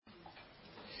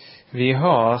Vi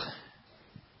har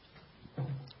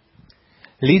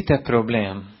lite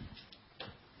problem.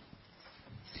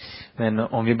 Men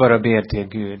om vi bara ber till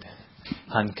Gud,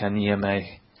 han kan ge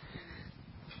mig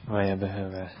vad jag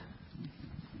behöver.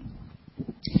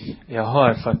 Jag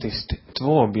har faktiskt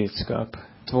 2 budskap,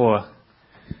 2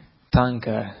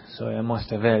 tankar, så jag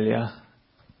måste välja.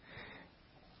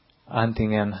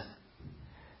 Antingen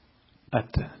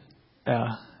att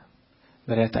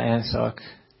berätta en sak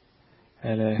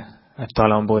eller att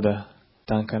tala om båda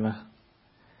tankarna.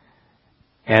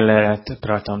 Eller att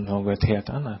prata om något helt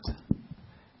annat.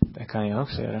 Det kan jag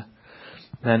också göra.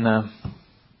 Men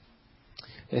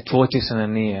det är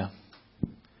 2009.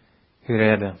 Hur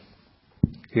är det?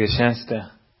 Hur känns det?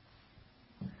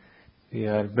 Vi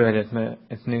har börjat med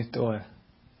ett nytt år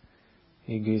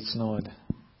i Guds nåd.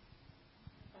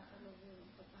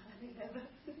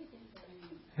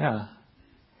 Ja.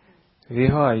 Vi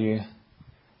har ju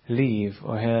liv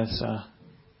och hälsa,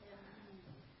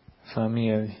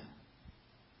 familj,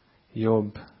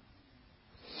 jobb,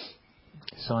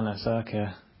 sådana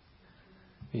saker.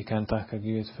 Vi kan tacka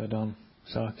Gud för de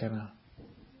sakerna.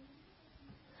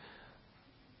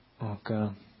 Och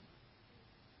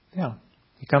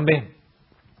vi kan be.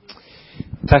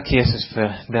 Tack Jesus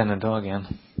för denna dagen.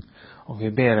 Och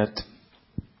vi ber att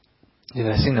du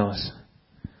välsignar oss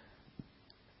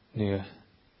nu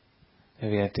när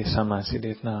vi är tillsammans i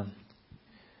ditt namn.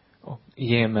 Och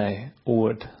ge mig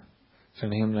ord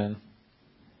från himlen.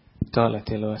 Tala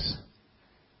till oss.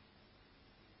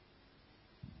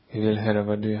 Vi vill höra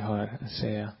vad du har att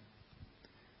säga.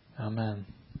 Amen.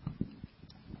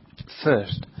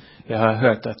 Först, jag har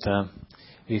hört att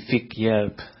vi fick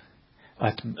hjälp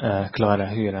att klara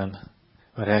hyran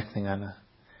och räkningarna.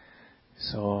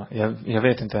 Så jag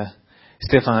vet inte.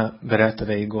 Stefan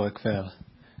berättade igår kväll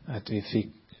att vi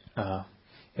fick,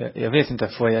 jag vet inte,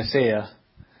 får jag säga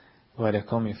var det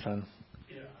kom ifrån?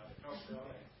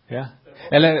 Ja?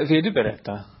 Eller vill du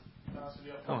berätta? Alltså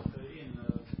vi har fått in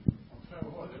om 2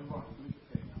 år ovanligt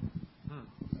mycket pengar.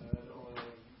 Och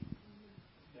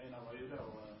det ena var ju då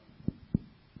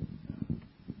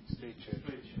Street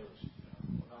Church.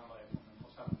 Och det andra är från en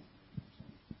församling.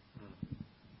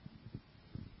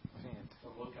 Fint. De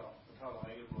brukar betala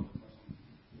regelbundet, men som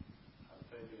hade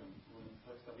tydligen vunnit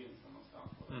högsta vinsten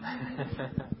någonstans.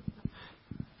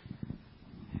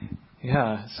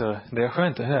 Ja, så det är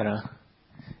skönt att höra.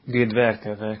 Gud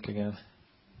verkar verkligen.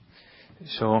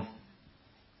 Så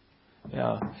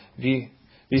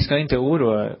vi ska inte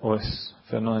oroa oss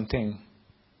för någonting.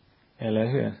 Eller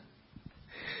hur?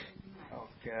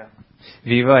 Och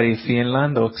vi var i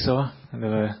Finland också. Det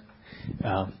var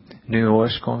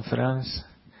nyårskonferens.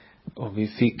 Och vi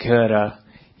fick höra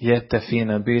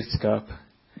jättefina budskap.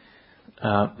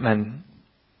 Men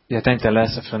jag tänkte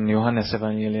läsa från Johannes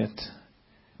evangeliet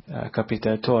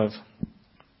kapitel 12.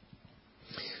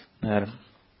 När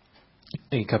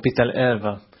i kapitel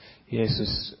 11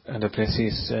 Jesus hade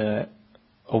precis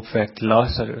uppväckt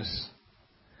Lazarus.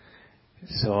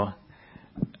 Så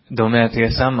de är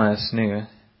tillsammans nu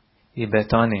i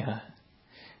Betania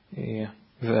i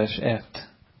vers 1.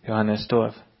 Johannes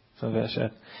 12 från vers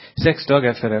 1. 6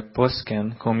 dagar före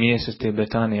påsken kom Jesus till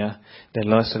Betania där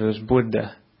Lazarus bodde.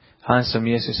 Han som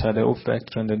Jesus hade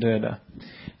uppväckt från de döda.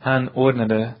 Han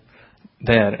ordnade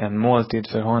där en måltid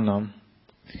för honom.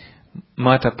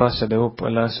 Marta passade upp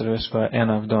och Lazarus var en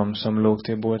av dem som låg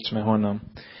till bords med honom.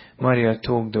 Maria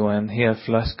tog då en hel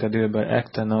flaska dyrbar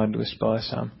äkta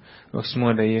nardusbalsam och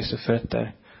smorde Jesu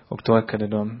fötter och torkade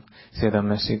dem sedan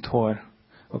med sitt hår.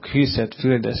 Och huset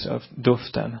fylldes av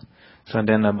doften från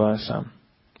denna balsam.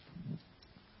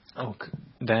 Och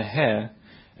det här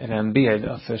är en bild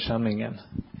av församlingen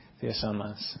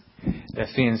tillsammans. Det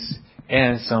finns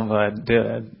en som var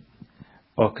död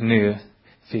och nu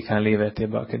fick han livet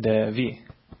tillbaka. Det är vi.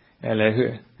 Eller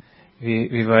hur?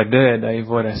 Vi var döda i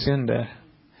våra synder.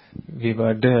 Vi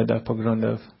var döda på grund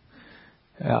av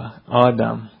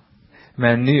Adam.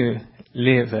 Men nu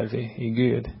lever vi i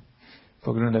Gud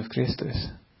på grund av Kristus.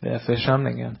 Det är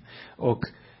församlingen. Och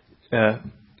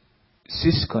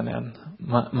syskonen,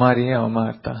 Maria och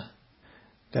Marta,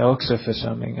 det är också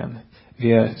församlingen.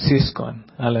 Vi är syskon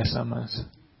allesammans.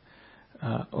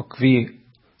 Och vi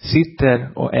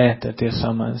sitter och äter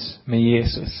tillsammans med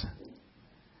Jesus.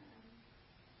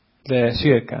 Det är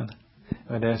kyrkan.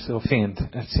 Och det är så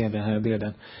fint att se den här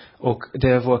bilden. Och det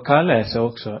är vår kallelse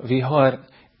också. Vi har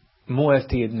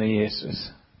måltid med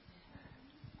Jesus.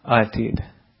 Alltid.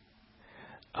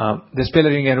 Det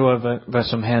spelar ingen roll vad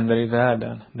som händer i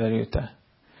världen där ute.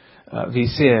 Vi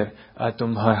ser att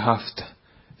de har haft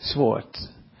svårt.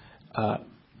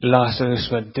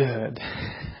 Lazarus var död.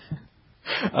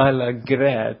 Alla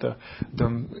grät och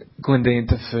de kunde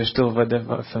inte förstå vad det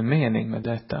var för mening med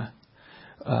detta.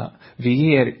 Vi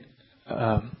ger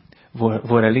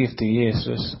våra liv till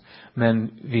Jesus,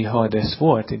 men vi har det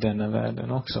svårt i denna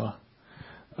världen också.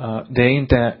 Det är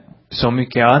inte så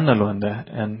mycket annorlunda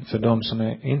än för de som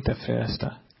är inte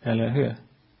frälsta, eller hur?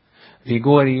 Vi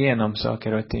går igenom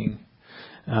saker och ting.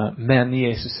 Men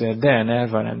Jesus är där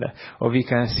närvarande. Och vi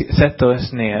kan sätta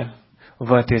oss ner och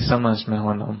vara tillsammans med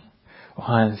honom. Och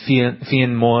ha en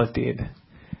fin måltid.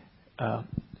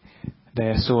 Det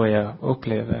är så jag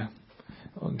upplever.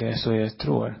 Och det är så jag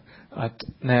tror. Att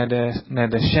när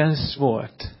det känns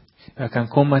svårt. Jag kan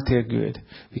komma till Gud.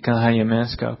 Vi kan ha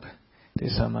gemenskap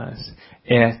tillsammans.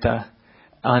 Äta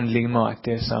andlig mat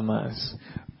tillsammans.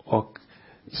 Och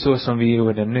så som vi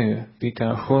gjorde nu. Vi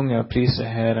kan sjunga och prisa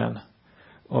Herren.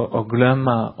 Och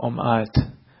glömma om allt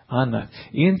annat.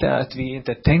 Inte att vi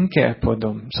inte tänker på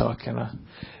de sakerna.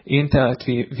 Inte att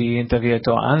vi inte vill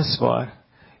ta ansvar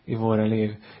i våra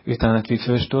liv. Utan att vi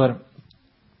förstår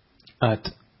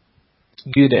att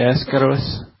Gud älskar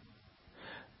oss.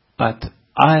 Att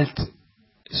allt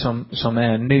som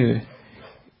är nu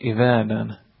i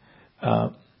världen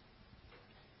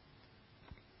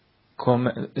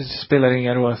spelar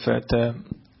ingen roll, för att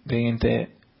det är inte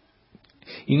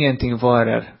ingenting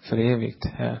varar för evigt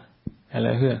här.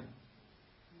 Eller hur?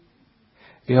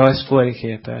 Vi har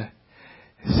svårigheter.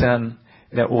 Sen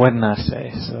det ordnar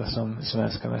sig, så som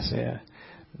svenskarna säger.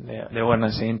 Det ordnar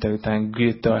sig inte, utan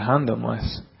Gud tar hand om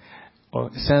oss.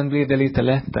 Och sen blir det lite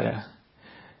lättare.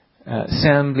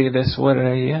 Sen blir det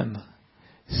svårare igen.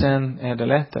 Sen är det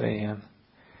lättare igen.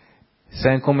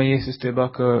 Sen kommer Jesus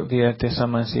tillbaka och vi är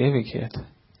tillsammans i evighet.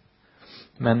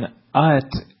 Men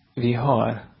allt vi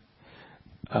har,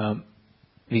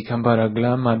 vi kan bara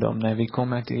glömma dem när vi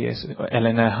kommer till Jesus.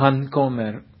 Eller när han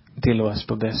kommer till oss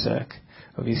på besök.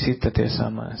 Och vi sitter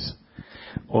tillsammans.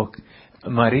 Och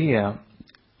Maria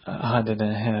hade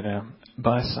den här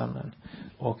balsamen.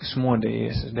 Och smorde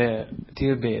Jesus. Det är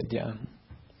tillbedjan.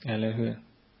 Eller hur?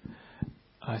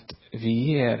 Att vi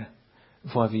ger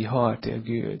vad vi har till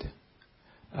Gud.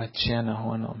 Att tjäna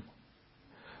honom.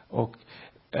 Och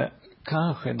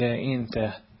kanske det är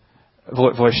inte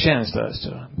vår tjänst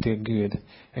alltså till Gud.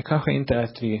 Det kanske inte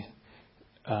att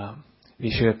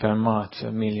vi köper mat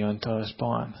för miljontals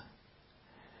barn.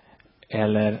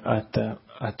 Eller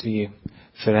att vi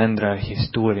förändrar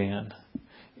historien.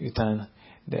 Utan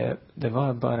det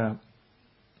var bara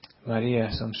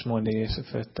Maria som smorde Jesu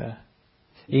fötter.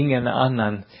 Ingen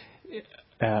annan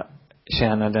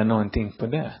tjänade någonting på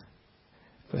det.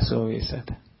 På så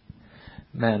viset.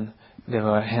 Men det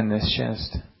var hennes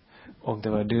tjänst. Och det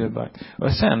var dyrbart.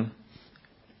 Och sen,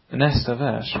 nästa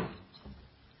vers.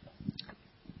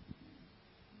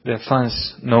 Det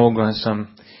fanns någon som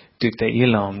tyckte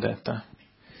illa om detta.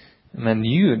 Men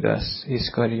Judas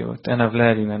Iskariot, en av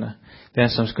lärjungarna, den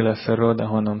som skulle förråda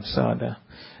honom, sa det.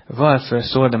 Varför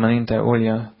sålde man inte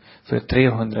olja för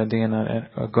 300 denarer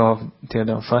och gav till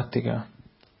de fattiga?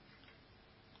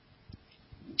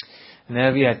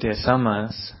 När vi är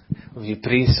tillsammans och vi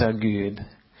prisar Gud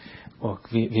och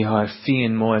vi har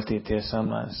fin måltid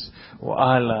tillsammans och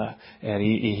alla är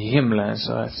i himlen,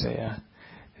 så att säga,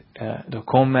 då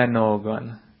kommer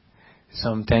någon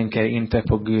som tänker inte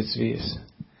på Guds vis,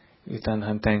 utan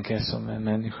han tänker som en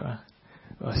människa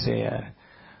och säger: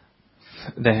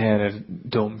 det här är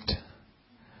dumt.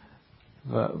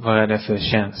 Vad är det för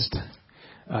tjänst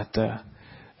att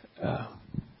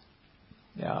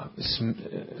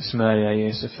smörja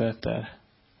Jesu fötter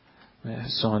med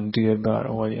sån dyrbar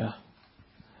olja?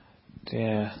 Det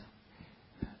är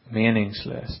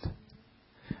meningslöst.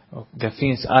 Och det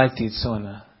finns alltid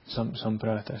såna som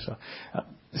pratar så.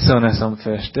 Såna som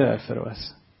förstör för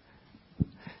oss.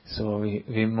 Så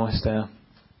vi måste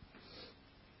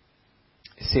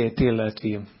se till att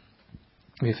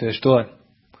vi förstår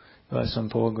vad som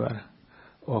pågår.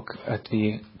 Och att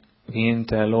vi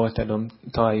inte låter dem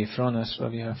ta ifrån oss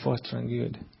vad vi har fått från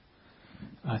Gud.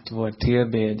 Att vår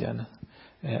tillbedjan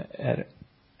är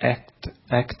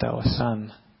äkta och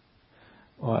sann.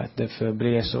 Och att det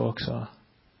förblir så också.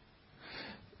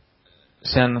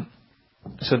 Sen,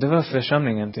 så det var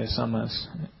församlingen tillsammans.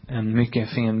 En mycket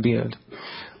fin bild.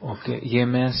 Och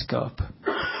gemenskap.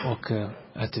 Och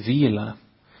att vila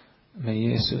med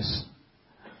Jesus.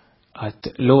 Att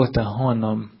låta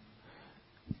honom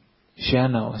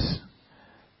tjäna oss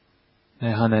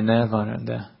när han är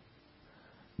närvarande.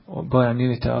 Och bara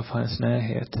njuta av hans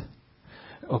närhet.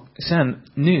 Och sen,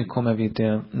 nu kommer vi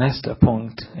till nästa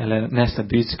punkt. Eller nästa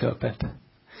budskapet.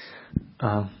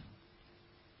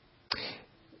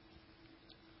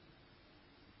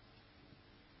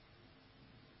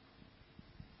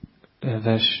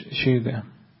 vers 20.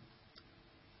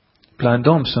 Bland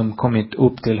de som kommit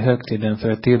upp till högtiden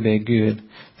för att tillbe Gud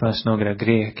fanns några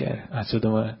greker. Alltså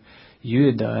de var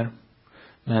judar,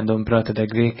 men de pratade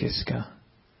grekiska.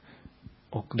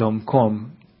 Och de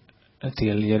kom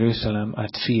till Jerusalem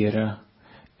att fira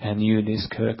en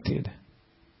judisk högtid.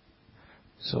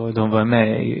 Så de var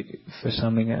med i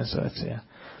församlingen, så att säga.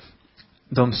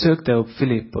 De sökte upp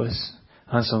Filippus,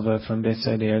 han som var från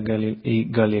Betsaida i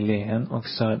Galileen, och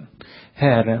sa: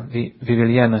 Herre, vi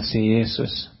vill gärna se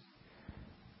Jesus.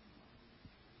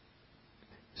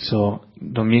 Så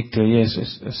de gick till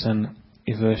Jesus, och sen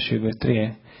i vers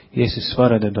 23, Jesus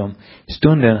svarade dem: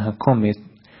 Stunden har kommit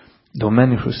då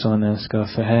människosonen ska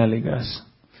förhärligas.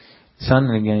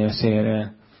 Sannerligen, jag säger er,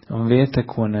 om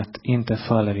vetekornet inte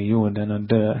faller i jorden och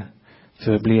dör,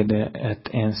 förblir det ett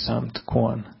ensamt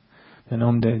korn. Men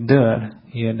om det dör,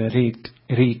 ger det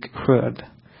rik skörd.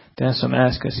 Den som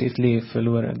älskar sitt liv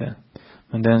förlorar det.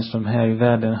 Men den som här i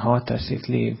världen hatar sitt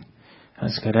liv, han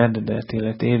ska rädda det till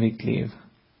ett evigt liv.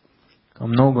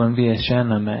 Om någon vill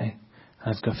tjäna mig,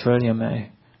 han ska följa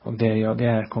mig, och där jag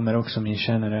är kommer också min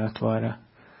tjänare att vara.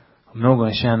 Om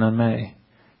någon tjänar mig,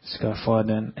 ska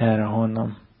Fadern ära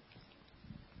honom.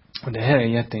 Och det här är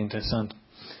jätteintressant.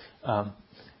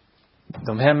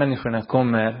 De här människorna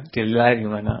kommer till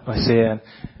lärjungarna och säger: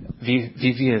 vi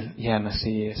vill gärna se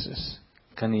Jesus.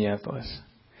 Kan ni hjälpa oss?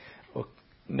 Och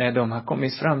när de har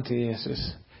kommit fram till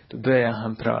Jesus, då börjar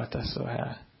han prata så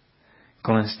här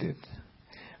konstigt.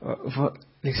 Och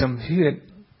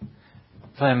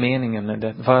vad är meningen med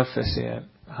det? Varför säger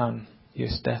han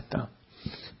just detta?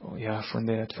 Och jag har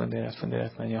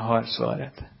funderat, men jag har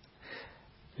svaret.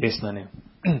 Lyssna nu.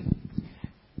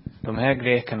 De här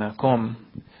grekerna kom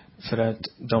för att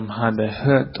de hade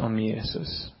hört om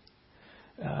Jesus.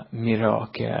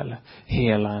 Mirakel,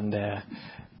 helande,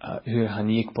 hur han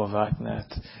gick på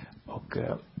vattnet. Och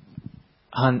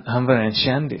han var en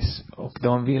kändis, och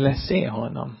de ville se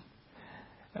honom.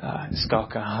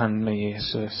 Skaka hand med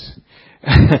Jesus.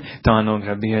 Ta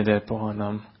några bilder på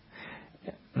honom.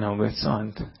 Något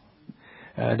sånt.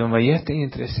 De var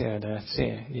jätteintresserade att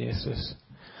se Jesus.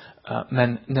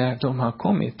 Men när de har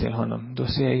kommit till honom, då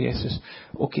säger Jesus: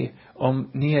 okej, om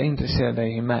ni är intresserade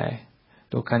i mig,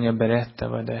 då kan jag berätta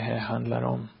vad det här handlar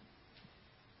om.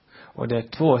 Och det är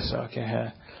 2 saker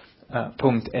här.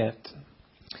 Punkt 1.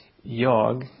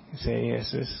 Jag, säger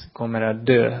Jesus, kommer att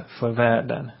dö för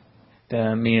världen. Det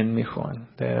är min mission.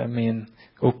 Det är min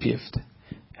uppgift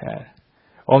här.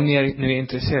 Om ni är nu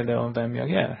intresserade av vem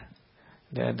jag är,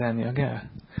 det är den jag är.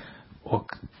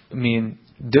 Och min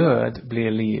död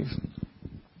blir liv.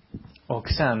 Och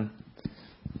sen,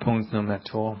 punkt nummer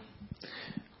 2.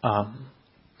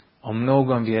 Om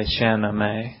någon vill tjäna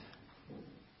mig,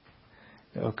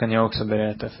 då kan jag också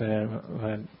berätta för er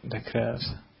vad det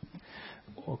krävs.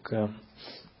 Och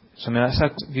som jag har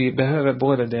sagt, vi behöver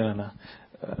båda delarna.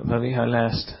 Vad vi har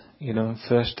läst i de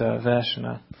första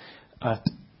verserna, att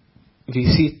vi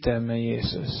sitter med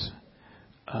Jesus.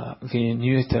 Vi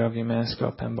njuter av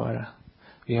gemenskapen bara.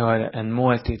 Vi har en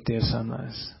måltid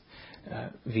tillsammans.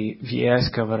 Vi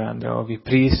älskar varandra och vi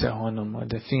prisar honom. Och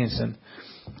det finns en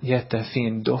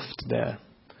jättefin doft där.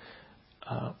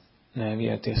 När vi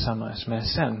är tillsammans. Men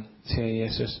sen säger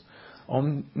Jesus: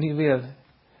 om ni vill.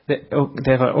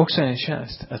 Det var också en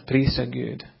tjänst att prisa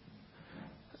Gud.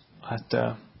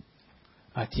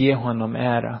 Att ge honom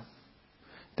ära.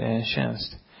 Det är en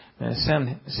tjänst. Men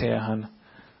sen säger han: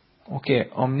 okej,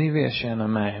 om ni vill tjäna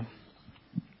mig,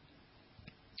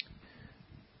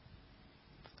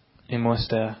 ni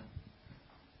måste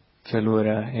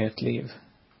förlora ert liv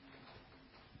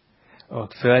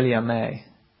och följa mig.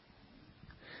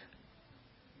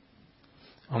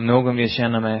 Om någon vill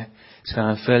tjäna mig, ska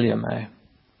han följa mig,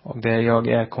 och där jag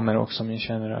är kommer också min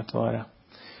tjänare att vara.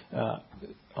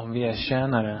 Om vi är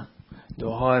tjänare,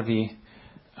 då har vi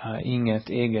inget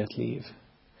eget liv,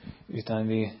 utan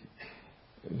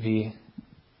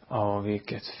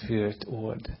vilket fult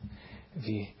ord.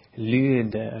 Vi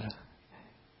lyder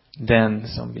den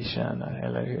som vi tjänar,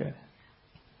 eller hur?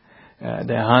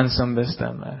 Det är han som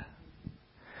bestämmer.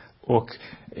 Och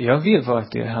jag vill vara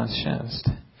till hans tjänst.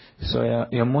 Så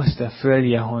jag måste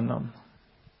följa honom.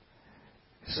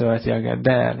 Så att jag är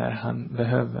där när han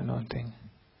behöver någonting.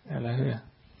 Eller hur?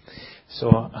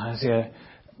 Så han säger: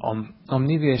 om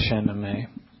ni vill tjäna mig,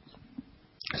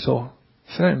 så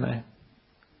följ mig.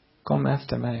 Kom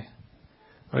efter mig.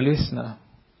 Och lyssna.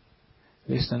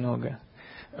 Lyssna noga.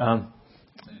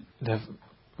 Det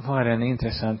var en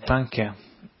intressant tanke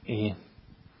i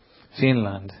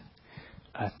Finland.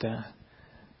 Att,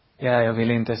 jag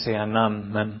vill inte säga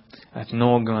namn, men att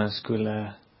någon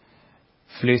skulle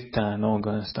flytta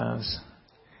någonstans.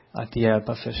 Att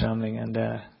hjälpa församlingen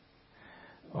där.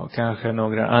 Och kanske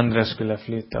några andra skulle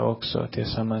flytta också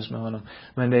tillsammans med honom.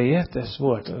 Men det är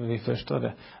jättesvårt, och vi förstår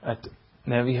det, att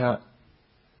när vi har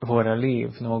våra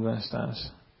liv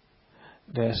någonstans,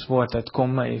 det är svårt att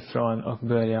komma ifrån och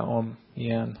börja om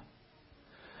igen.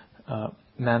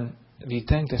 Men vi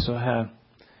tänkte så här: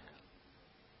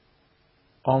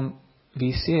 om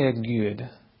vi ser Gud,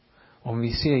 om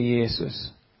vi ser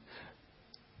Jesus.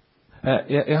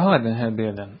 Jag har den här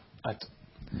bilden att,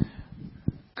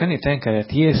 kan ni tänka er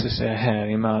att Jesus är här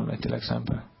i Malmö till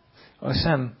exempel. Och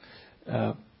sen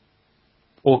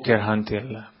åker han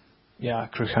till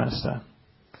Kristianstad.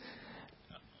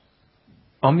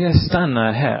 Om jag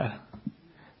stannar här,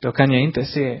 då kan jag inte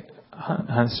se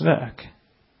hans verk.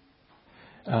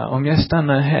 Om jag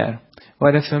stannar här, vad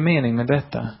är det för mening med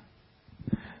detta?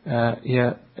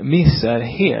 Jag missar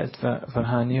helt vad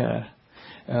han gör.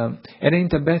 Är det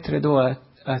inte bättre då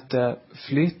att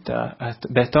flytta, att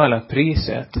betala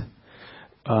priset,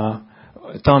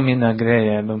 ta mina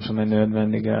grejer, de som är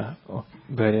nödvändiga, och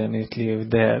börja nytt liv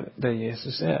där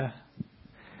Jesus är?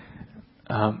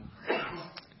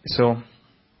 Så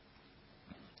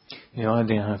ja,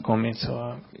 det har kommit,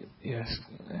 så jag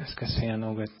ska säga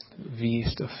något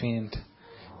vist och fint,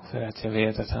 för att jag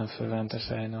vet att han förväntar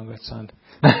sig något sånt.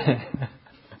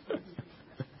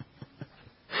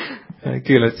 Det är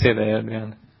kul att se dig,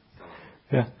 Adrian.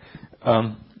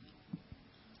 Ja.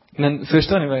 Men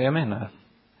förstår ni vad jag menar?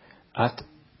 Att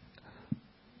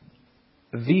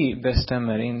vi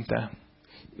bestämmer inte,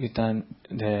 utan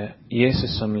det är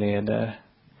Jesus som leder.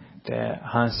 Det är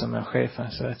han som är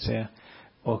chefen, så att säga.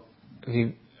 Och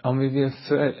om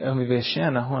vi vill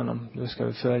tjäna honom, då ska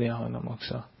vi följa honom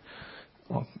också.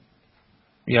 Och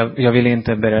jag vill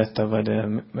inte berätta vad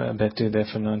det betyder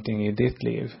för någonting i ditt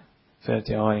liv, för att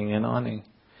jag har ingen aning.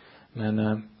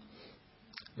 Men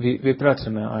vi pratade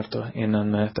med Arto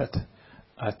innan mötet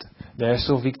att det är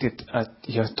så viktigt att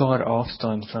jag tar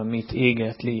avstånd från mitt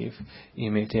eget liv i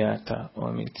mitt hjärta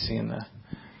och mitt sinne.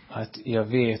 Att jag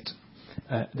vet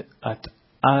att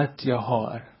allt jag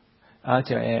har, allt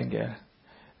jag äger,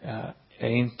 är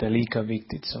inte lika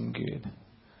viktigt som Gud.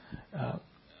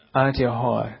 Allt jag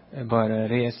har är bara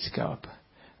redskap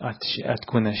att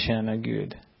kunna tjäna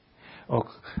Gud. Och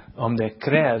om det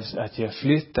krävs att jag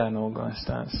flyttar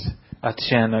någonstans att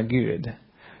tjäna Gud,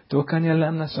 då kan jag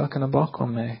lämna sakerna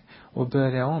bakom mig och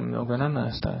börja om någon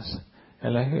annanstans.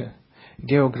 Eller hur?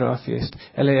 Geografiskt.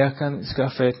 Eller jag kan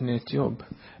skaffa ett nytt jobb.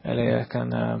 Eller jag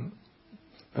kan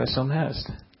vad som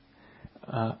helst.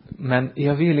 Men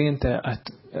jag vill inte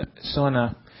att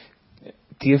sådana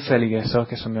tillfälliga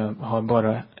saker som jag har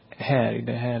bara här i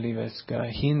det här livet ska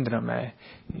hindra mig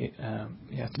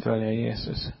i att följa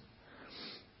Jesus.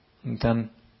 Utan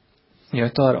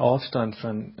jag tar avstånd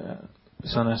från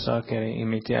sådana saker i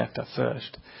mitt hjärta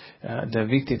först. Det är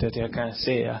viktigt att jag kan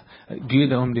säga: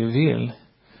 Gud, om du vill,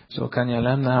 så kan jag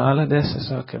lämna alla dessa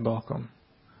saker bakom.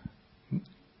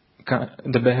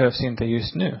 Det behövs inte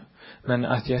just nu. Men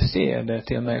att jag ser det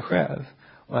till mig själv.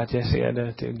 Och att jag ser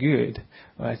det till Gud.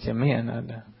 Och att jag menar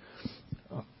det.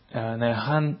 Och, när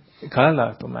han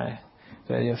kallar på mig,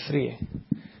 då är jag fri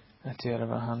att göra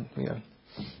vad han vill.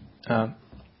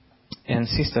 En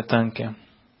sista tanke.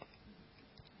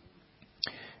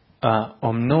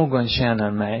 Om någon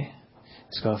tjänar mig,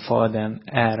 ska Fadern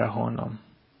ära honom.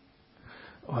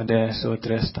 Och det är så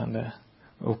tröstande,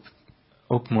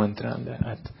 uppmuntrande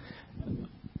att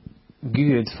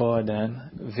Gud, Fadern,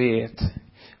 vet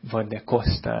vad det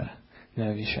kostar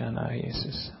när vi tjänar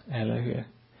Jesus. Eller hur?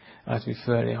 Att vi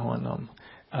följer honom.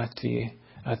 Att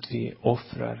vi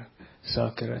offrar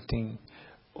saker och ting.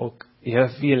 Och jag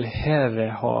vill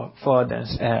hellre ha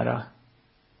Faderns ära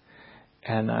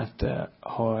än att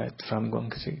ha ett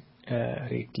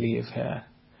framgångsrikt liv här.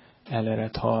 Eller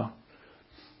att ha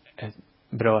ett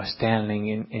bra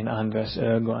ställning i andras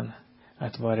ögon.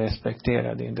 Att vara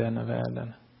respekterad i denna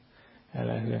världen.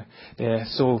 Eller hur? Det är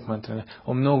så uppmuntrande.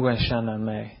 Om någon känner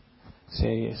mig,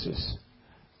 säger Jesus,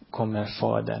 kommer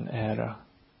Fadern ära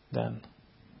den.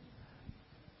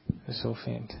 Det är så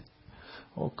fint.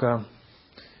 Och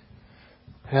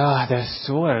ja, det är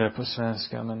svårare på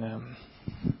svenska, men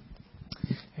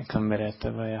jag kan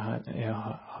berätta vad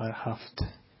jag har haft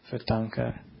för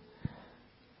tankar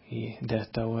i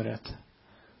detta året.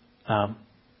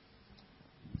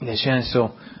 Det känns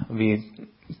så, vi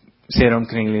ser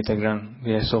omkring lite grann,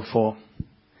 vi är så få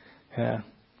här.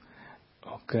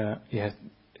 Och jag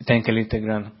tänker lite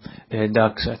grann, det är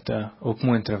dags att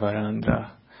uppmuntra varandra,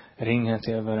 ringa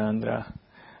till varandra.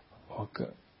 Och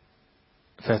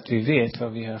för att vi vet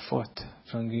vad vi har fått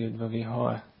från Gud, vad vi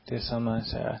har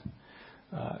tillsammans här.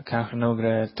 Kanske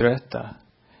några är trötta.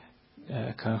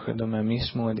 Kanske de är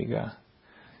missmodiga.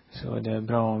 Så det är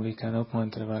bra om vi kan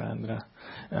uppmuntra varandra.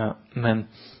 Men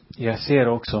jag ser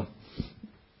också,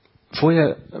 får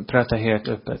jag prata helt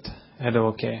öppet? Är det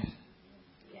okej?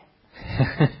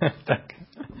 Tack.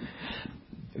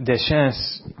 Det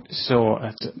känns så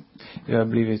att vi har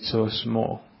blivit så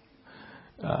små.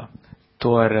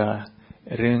 Torra,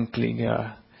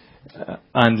 rynkliga,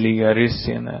 andliga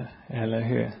russinor. Eller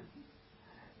hur?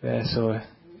 Det är så.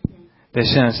 Det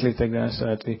känns lite grann så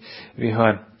att vi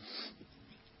har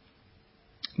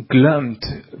glömt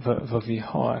vad vi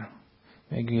har.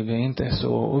 Men Gud, vi är inte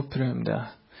så upprymda.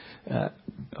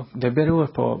 Det beror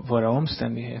på våra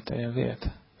omständigheter, jag vet.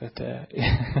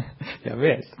 Jag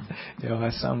vet. Jag har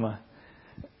samma.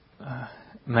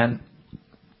 Men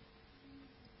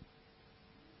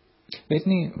vet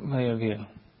ni vad jag vill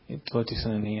i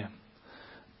 2009?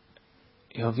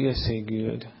 Jag vill se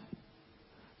Gud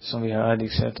som vi har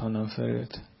aldrig sett honom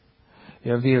förut.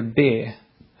 Jag vill be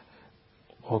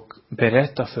och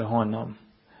berätta för honom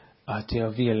att jag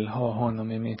vill ha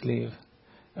honom i mitt liv.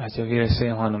 Att jag vill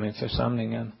se honom i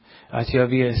församlingen. Att jag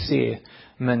vill se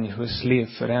människors liv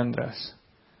förändras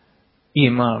i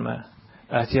Malmö.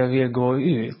 Att jag vill gå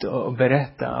ut och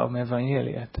berätta om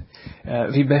evangeliet.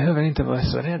 Vi behöver inte vara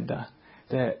så rädda.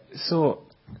 Det är så.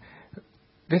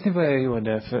 Vet ni vad jag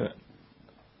gjorde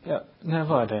när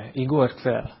var det? Igår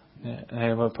kväll. När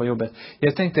jag var på jobbet.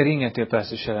 Jag tänkte ringa till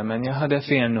pastor, men jag hade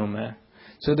fel nummer.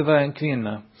 Så det var en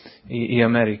kvinna i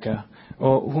Amerika.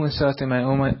 Och hon sa till mig,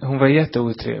 hon var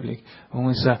jätteotrevlig. Och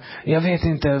hon sa, jag vet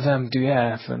inte vem du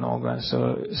är för någon,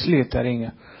 så sluta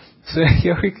ringa. Så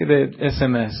jag skickade ett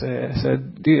sms. Så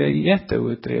du är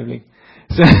jätteotrevlig.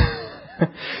 Så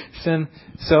sen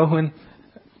sa hon,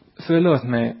 förlåt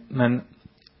mig, men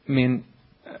min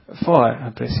far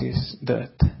har precis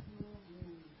dött.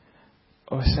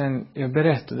 Och sen jag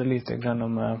berättade lite grann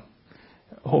om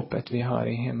hoppet vi har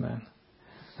i himlen.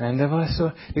 Men det var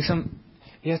så, liksom,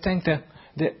 jag tänkte,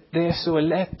 det är så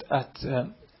lätt att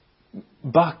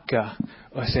backa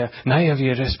och säga, nej, jag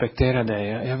vill respektera dig.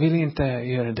 Jag vill inte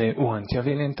göra dig ont. Jag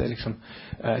vill inte liksom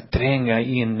tränga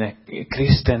in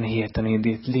kristenheten i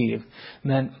ditt liv.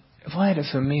 Men vad är det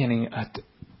för mening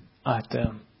att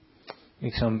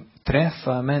liksom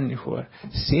träffa människor,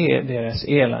 se deras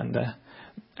elände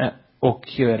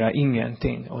och göra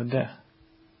ingenting av det?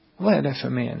 Vad är det för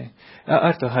mening?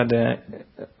 Arto hade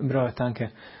bra tanke.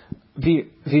 Vi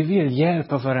vill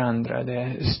hjälpa varandra. Det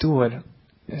är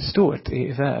stort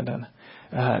i världen.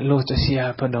 Låt oss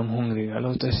hjälpa de hungriga.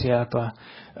 Låt oss hjälpa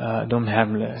de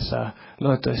hemlösa.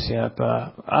 Låt oss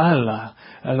hjälpa alla.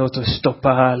 Låt oss stoppa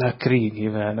alla krig i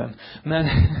världen. Men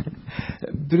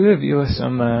bryr vi oss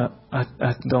om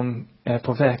att de är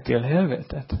på väg till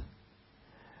helvetet?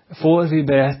 Får vi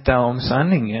berätta om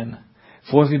sanningen?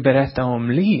 Får vi berätta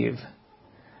om liv?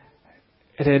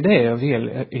 Är det jag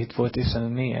vill i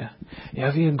 2009?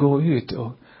 Jag vill gå ut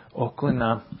och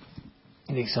kunna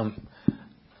liksom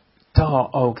ta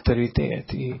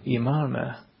auktoritet i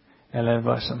Malmö eller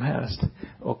vad som helst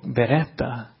och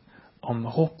berätta om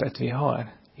hoppet vi har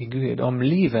i Gud, om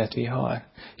livet vi har.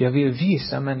 Jag vill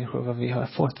visa människor vad vi har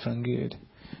fått från Gud.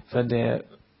 För det är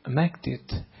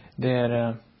mäktigt. Det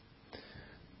är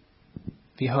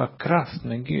vi har kraft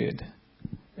med Gud.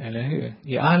 Eller hur?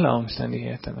 I alla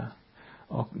omständigheterna.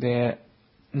 Och det är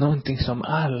någonting som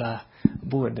alla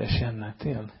borde känna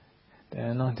till. Det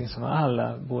är någonting som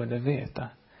alla borde veta.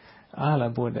 Alla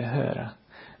borde höra.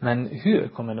 Men hur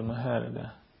kommer de att höra det?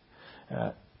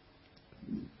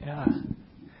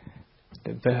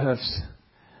 Det behövs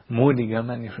modiga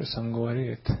människor som går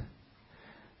ut.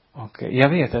 Och jag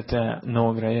vet att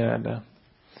några gör det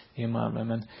i Malmö.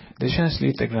 Men det känns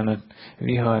lite grann att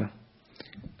vi har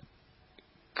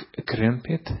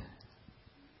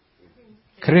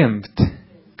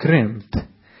krympt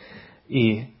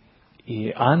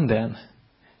i anden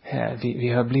här. Vi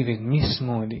har blivit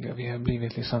missmodiga. Vi har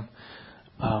blivit liksom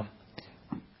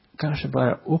kanske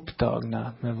bara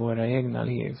upptagna med våra egna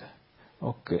liv.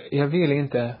 Och jag vill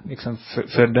inte liksom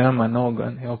fördöma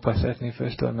någon. Jag hoppas att ni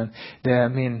förstår. Men det är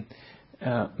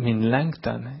min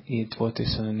längtan i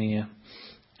 2009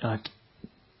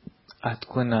 att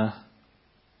kunna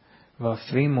vara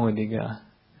frimodiga,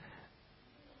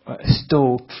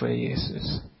 stå upp för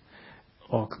Jesus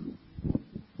och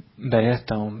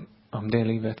berätta om det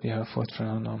livet vi har fått från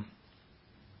honom.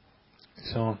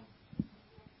 Så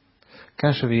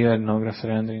kanske vi gör några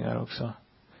förändringar också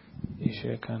i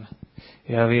kyrkan.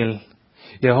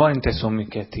 Jag har inte så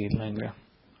mycket tid längre.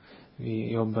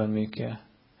 Vi jobbar mycket,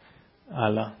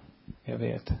 alla, jag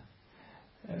vet,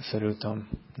 förutom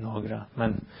några.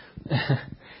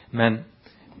 Men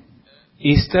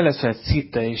istället för att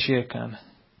sitta i kyrkan,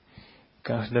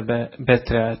 kanske det är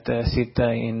bättre att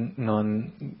sitta i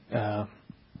någon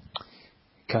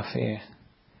café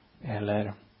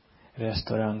eller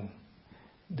restaurang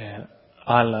där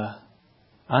alla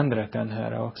andra kan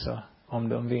höra också om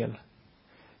de vill.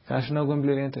 Kanske någon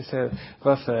blir intresserad.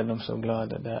 Varför är de så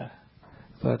glada där?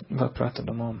 Vad pratar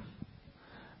de om?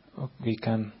 Och vi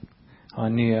kan ha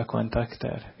nya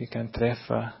kontakter. Vi kan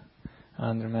träffa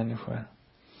andra människor.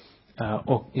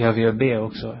 Och jag vill be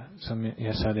också, som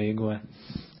jag sa det igår.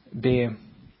 Be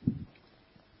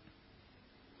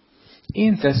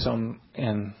inte som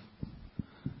en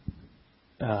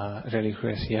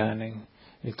religiös gärning,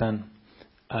 utan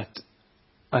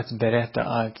att berätta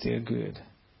allt till Gud.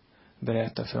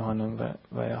 Berätta för honom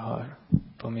vad jag har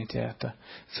på mitt hjärta.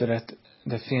 För att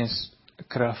det finns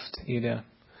kraft i det.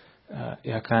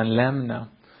 Jag kan lämna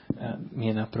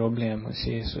mina problem hos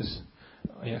Jesus.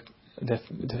 Och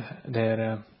det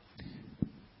är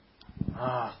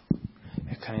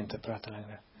jag kan inte prata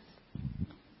längre.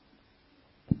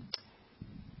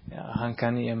 Han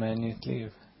kan ge mig ett nytt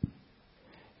liv.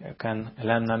 Jag kan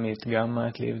lämna mitt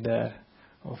gamla liv där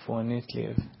och få ett nytt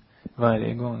liv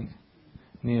varje gång.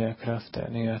 Nya krafter,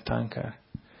 nya tankar.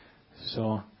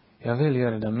 Så jag vill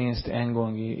göra det minst en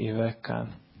gång i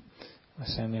veckan. Och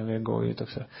sen jag vill gå ut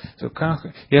också. Så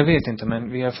kanske, jag vet inte,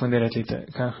 men vi har funderat lite.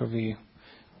 Kanske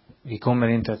vi kommer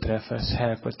inte att träffas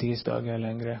här på tisdagar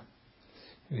längre.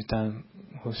 Utan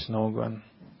hos någon.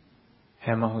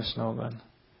 Hemma hos någon.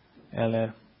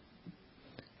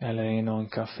 Eller i någon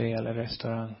café eller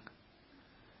restaurang.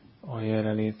 Och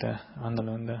göra lite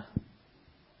annorlunda.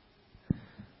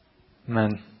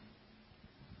 Men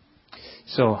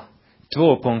så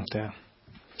 2 punkter.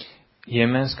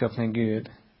 Gemenskap med Gud.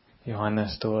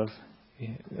 Johannes 12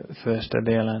 i första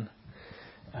delen.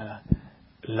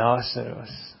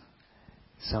 Lazarus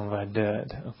som var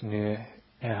död och nu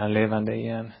är han levande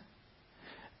igen.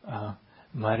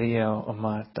 Maria och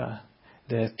Marta.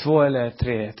 Det är 2 eller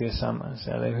 3 tillsammans,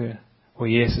 eller hur? Och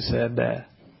Jesus är där.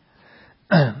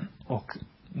 Och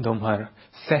de har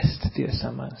fest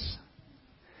tillsammans.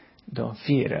 De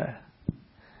firar.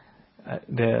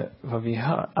 Det är vad vi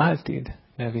har alltid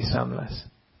när vi samlas.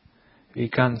 Vi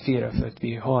kan fira för att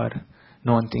vi har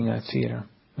någonting att fira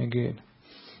med Gud.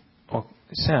 Och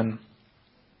sen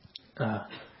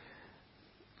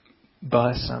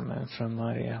balsamen från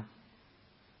Maria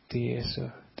till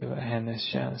Jesus. Det var hennes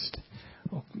tjänst.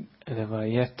 Och det var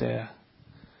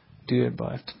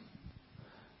jättedyrbart.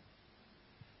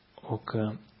 Och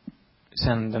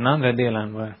sen den andra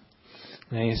delen var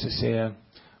när Jesus säger,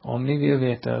 om ni vill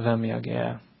veta vem jag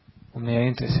är, om ni är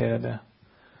intresserade,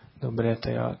 då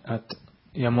berättar jag att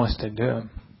jag måste dö.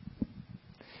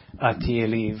 Att ge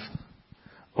liv.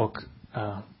 Och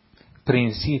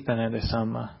principen är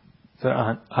detsamma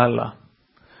för alla.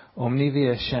 Om ni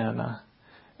vill tjäna,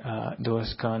 då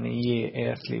ska ni ge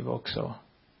ert liv också.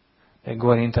 Det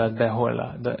går inte att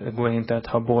behålla. Det går inte att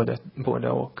ha både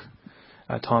och.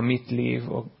 Att ha mitt liv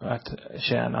och att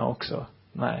tjäna också.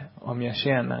 Nej, om jag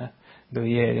tjänar, då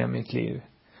ger jag mitt liv.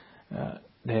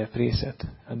 Det är priset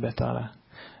att betala.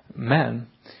 Men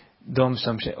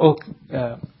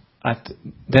att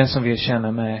den som vill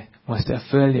tjäna mig måste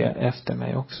följa efter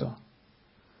mig också.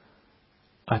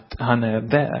 Att han är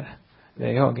där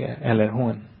jag är, eller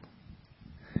hon.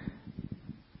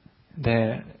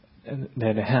 Där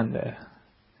det händer.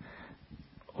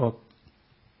 Och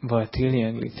vara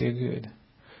tillgänglig till Gud.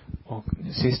 Och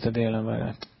sista delen var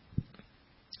att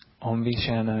om vi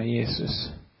tjänar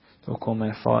Jesus, då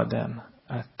kommer Fadern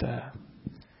att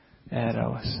ära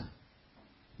oss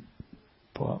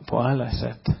på alla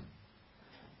sätt.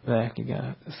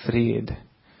 Verkligen frid,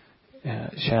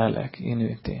 kärlek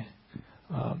inuti.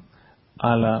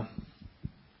 Alla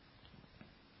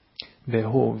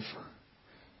behov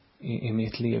i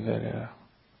mitt liv är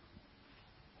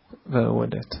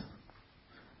ordet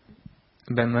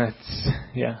bemöts,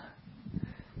 ja.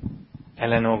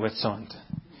 Eller något sånt.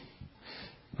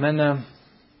 Men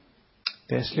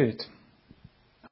det är slut.